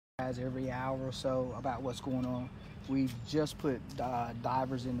every hour or so about what's going on. We've just put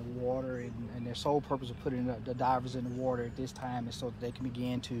divers in the water, and their sole purpose of putting the divers in the water at this time is so that they can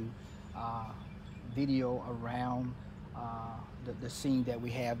begin to video around the scene that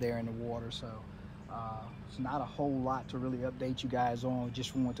we have there in the water. So it's not a whole lot to really update you guys on. We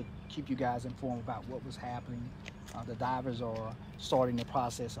just want to keep you guys informed about what was happening. The divers are starting the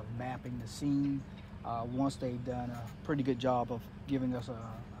process of mapping the scene. Once they've done a pretty good job of giving us an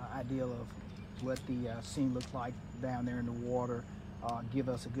idea of what the scene looks like down there in the water, give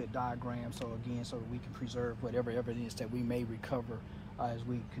us a good diagram, so that we can preserve whatever evidence that we may recover as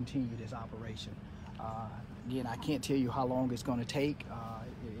we continue this operation. Again, I can't tell you how long it's going to take.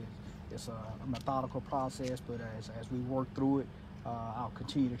 It's a methodical process, but as we work through it, I'll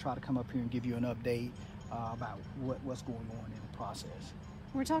continue to try to come up here and give you an update about what's going on in the process.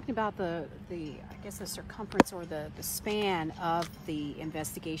 We're talking about I guess the circumference or the span of the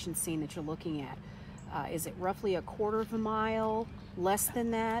investigation scene that you're looking at. Is it roughly a quarter of a mile, less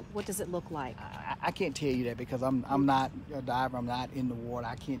than that? What does it look like? I can't tell you that because I'm not a diver. I'm not in the water.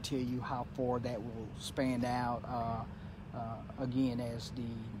 I can't tell you how far that will span out. Again, as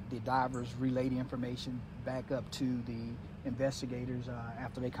the divers relay the information back up to the investigators,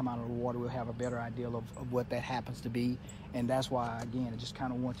 after they come out of the water, we'll have a better idea of what that happens to be. And that's why, again, I just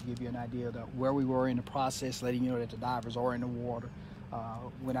kind of want to give you an idea of where we were in the process, letting you know that the divers are in the water.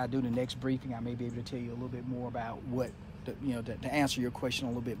 When I do the next briefing, I may be able to tell you a little bit more about to answer your question a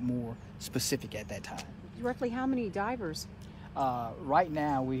little bit more specific at that time. Roughly how many divers? Right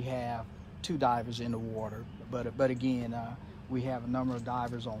now we have 2 divers in the water, but again, we have a number of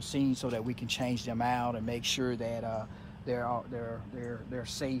divers on scene so that we can change them out and make sure that they're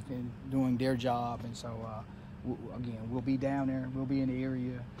safe and doing their job. And so again, we'll be down there, we'll be in the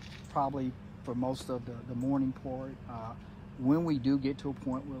area probably for most of the morning part. When we do get to a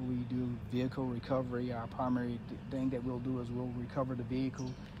point where we do vehicle recovery, our primary thing that we'll do is we'll recover the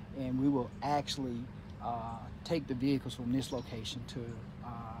vehicle, and we will actually take the vehicles from this location to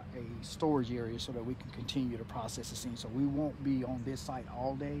a storage area so that we can continue to process the scene. So we won't be on this site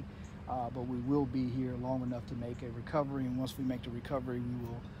all day, but we will be here long enough to make a recovery, and once we make the recovery, we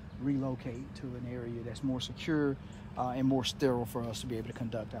will relocate to an area that's more secure and more sterile for us to be able to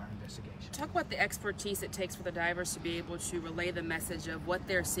conduct our investigation. Talk about the expertise it takes for the divers to be able to relay the message of what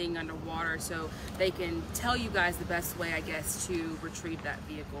they're seeing underwater so they can tell you guys the best way, I guess, to retrieve that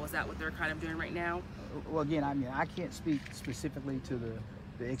vehicle. Is that what they're kind of doing right now? Well, again, I mean, I can't speak specifically to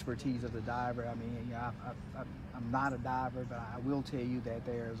the expertise of the diver. I mean, I'm not a diver, but I will tell you that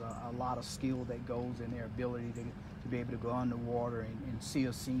there's a lot of skill that goes in their ability to be able to go underwater and see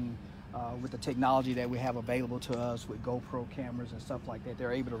a scene. With the technology that we have available to us with GoPro cameras and stuff like that,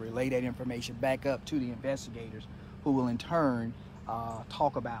 they're able to relay that information back up to the investigators, who will in turn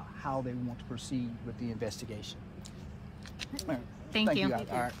talk about how they want to proceed with the investigation. Right. Thank you. All right.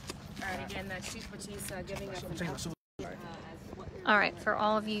 All right, again, Chief Batiste giving us an update. All right, for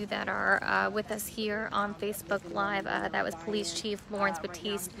all of you that are with us here on Facebook Live, that was Police Chief Lawrence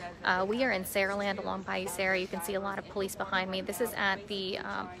Batiste. We are in Saraland along Bayou Sarah. You can see a lot of police behind me. This is at the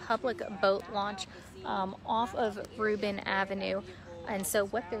public boat launch off of Rubin Avenue. And so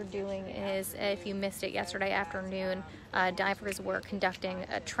what they're doing is, if you missed it yesterday afternoon, divers were conducting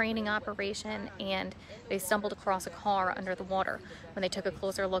a training operation and they stumbled across a car under the water. When they took a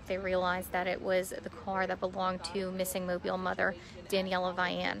closer look, they realized that it was the car that belonged to missing Mobile mother, Daniella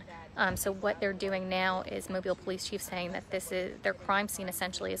Vian. So what they're doing now is Mobile Police Chief saying that this is their crime scene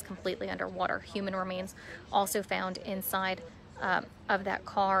essentially is completely underwater. Human remains also found inside of that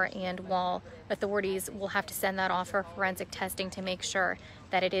car, and while authorities will have to send that off for forensic testing to make sure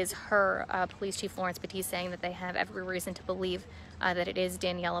that it is her, Police Chief Lawrence Batiste saying that they have every reason to believe that it is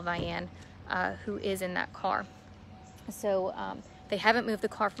Daniella Vian who is in that car. So they haven't moved the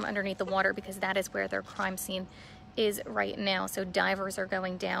car from underneath the water because that is where their crime scene is right now. So divers are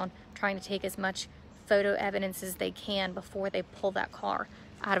going down, trying to take as much photo evidence as they can before they pull that car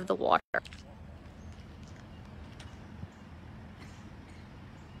out of the water.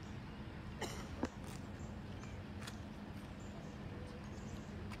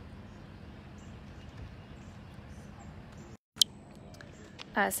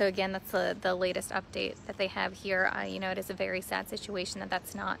 So again, that's the latest update that they have here. You know, it is a very sad situation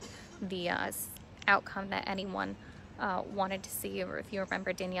that's not the outcome that anyone wanted to see. If you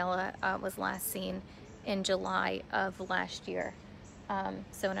remember, Daniella was last seen in July of last year.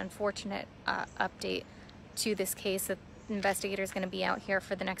 So an unfortunate update to this case. The investigator is going to be out here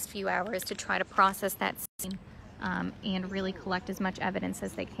for the next few hours to try to process that scene and really collect as much evidence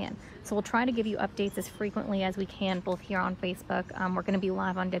as they can. So we'll try to give you updates as frequently as we can, both here on Facebook. We're going to be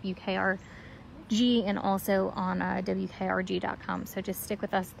live on WKRG and also on WKRG.com. So just stick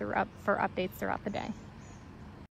with us for updates throughout the day.